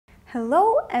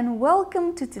Hello and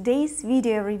welcome to today's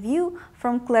video review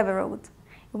from Cleveroad.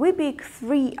 We pick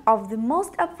 3 of the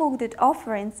most upvoted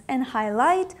offerings and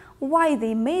highlight why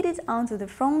they made it onto the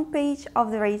front page of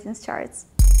the ratings charts.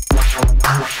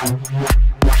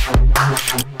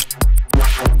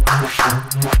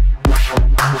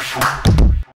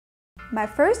 My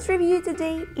first review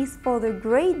today is for the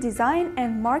great design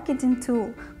and marketing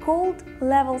tool called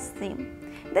Levels theme.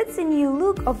 That's a new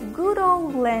look of good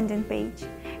old landing page,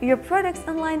 your product's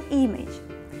online image.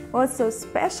 What's so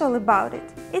special about it?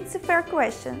 It's a fair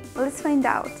question. Let's find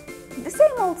out. The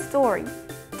same old story.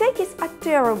 Techies are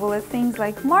terrible at things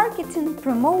like marketing,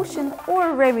 promotion,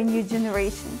 or revenue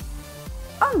generation.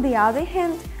 On the other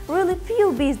hand, really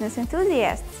few business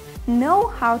enthusiasts know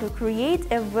how to create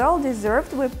a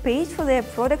well-deserved web page for their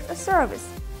product or service.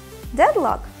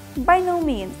 Deadlock? By no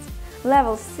means.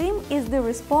 Levels theme is the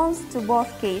response to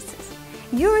both cases.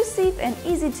 You receive an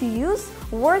easy-to-use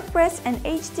WordPress and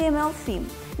HTML theme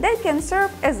that can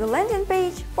serve as a landing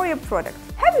page for your product.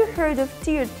 Have you heard of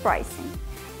tiered pricing?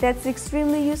 That's an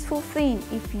extremely useful thing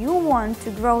if you want to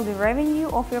grow the revenue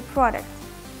of your product.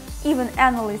 Even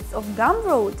analysts of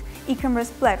Gumroad,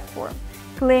 e-commerce platform,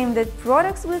 claim that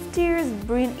products with tiers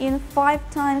bring in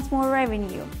 5 times more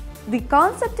revenue. The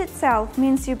concept itself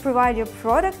means you provide your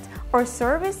product or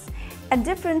service at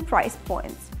different price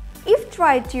points. If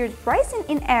tried tiered pricing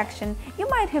in action, you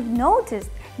might have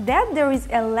noticed that there is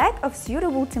a lack of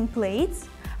suitable templates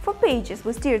for pages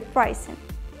with tiered pricing.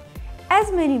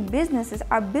 As many businesses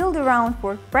are built around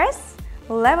WordPress,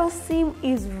 Levels theme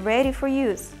is ready for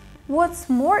use. What's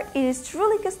more, it is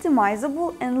truly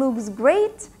customizable and looks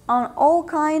great on all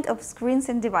kinds of screens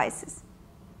and devices.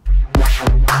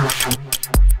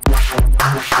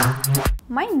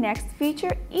 My next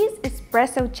feature is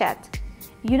Espresso Chat.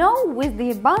 You know, with the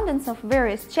abundance of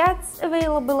various chats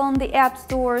available on the app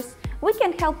stores, we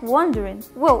can help wondering,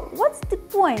 well, what's the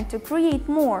point to create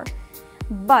more?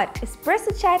 But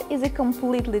Espresso Chat is a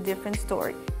completely different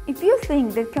story. If you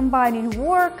think that combining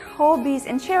work, hobbies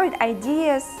and shared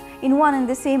ideas in one and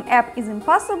the same app is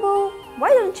impossible, why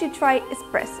don't you try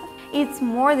Espresso? It's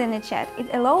more than a chat.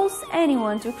 It allows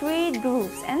anyone to create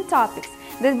groups and topics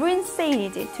that bring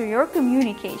sanity to your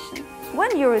communication.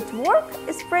 When you're at work,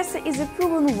 Espresso is a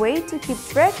proven way to keep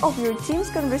track of your team's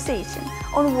conversation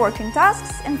on working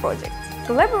tasks and projects.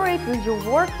 Collaborate with your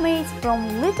workmates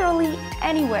from literally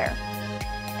anywhere.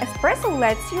 Espresso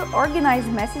lets you organize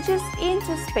messages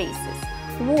into spaces: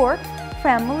 work,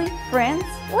 family, friends,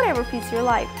 whatever fits your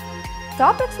life.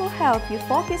 Topics will help you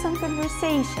focus on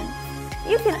conversation.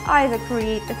 You can either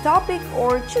create a topic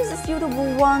or choose a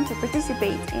suitable one to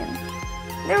participate in.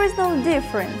 There is no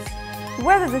difference.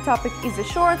 Whether the topic is a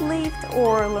short-lived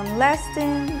or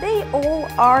long-lasting, they all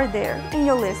are there in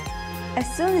your list as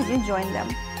soon as you join them.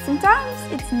 Sometimes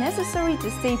it's necessary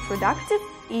to stay productive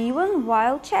even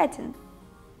while chatting.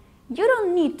 You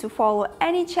don't need to follow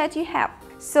any chat you have,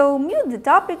 so mute the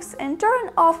topics and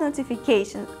turn off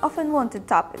notifications of unwanted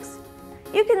topics.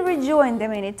 You can rejoin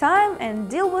them anytime and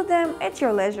deal with them at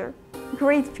your leisure.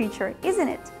 Great feature, isn't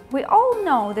it? We all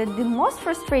know that the most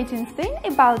frustrating thing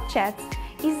about chats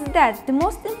is that the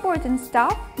most important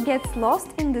stuff gets lost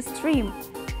in the stream.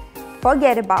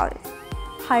 Forget about it.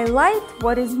 Highlight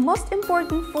what is most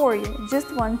important for you.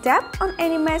 Just one tap on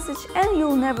any message and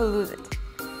you'll never lose it.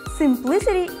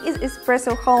 Simplicity is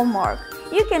Espresso hallmark.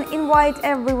 You can invite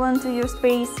everyone to your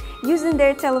space using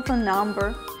their telephone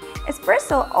number.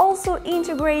 Espresso also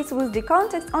integrates with the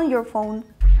contact on your phone.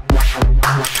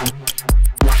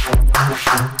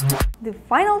 The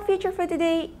final feature for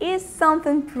today is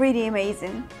something pretty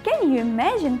amazing. Can you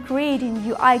imagine creating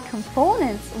UI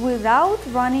components without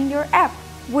running your app?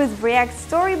 With React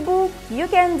Storybook, you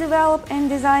can develop and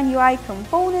design UI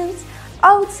components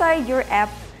outside your app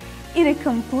in a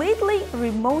completely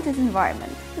remote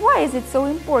environment. Why is it so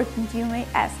important, you may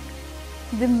ask?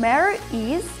 The matter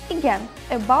is, again,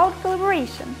 about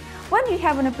collaboration. When you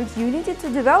have an opportunity to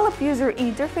develop user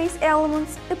interface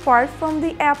elements apart from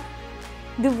the app,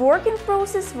 the working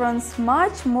process runs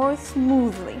much more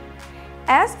smoothly.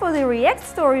 As for the React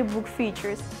Storybook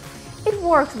features, it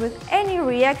works with any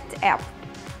React app,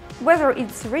 whether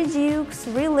it's Redux,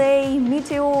 Relay,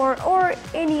 Meteor, or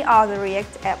any other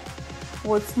React app.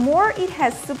 What's more, it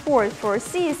has support for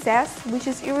CSS, which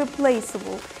is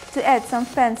irreplaceable, to add some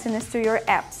fanciness to your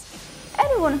apps.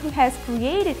 Anyone who has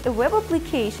created a web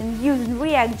application using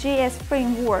React.js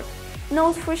framework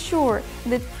knows for sure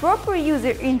that proper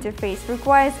user interface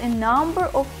requires a number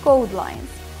of code lines.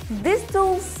 This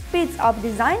tool speeds up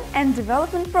design and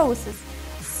development process,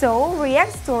 so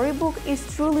React Storybook is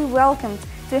truly welcomed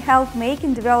to help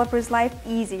making developers' life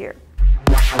easier.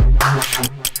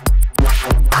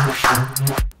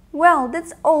 Well,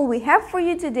 that's all we have for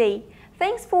you today.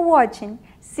 Thanks for watching.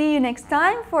 See you next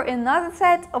time for another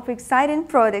set of exciting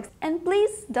products. And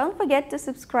please don't forget to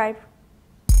subscribe.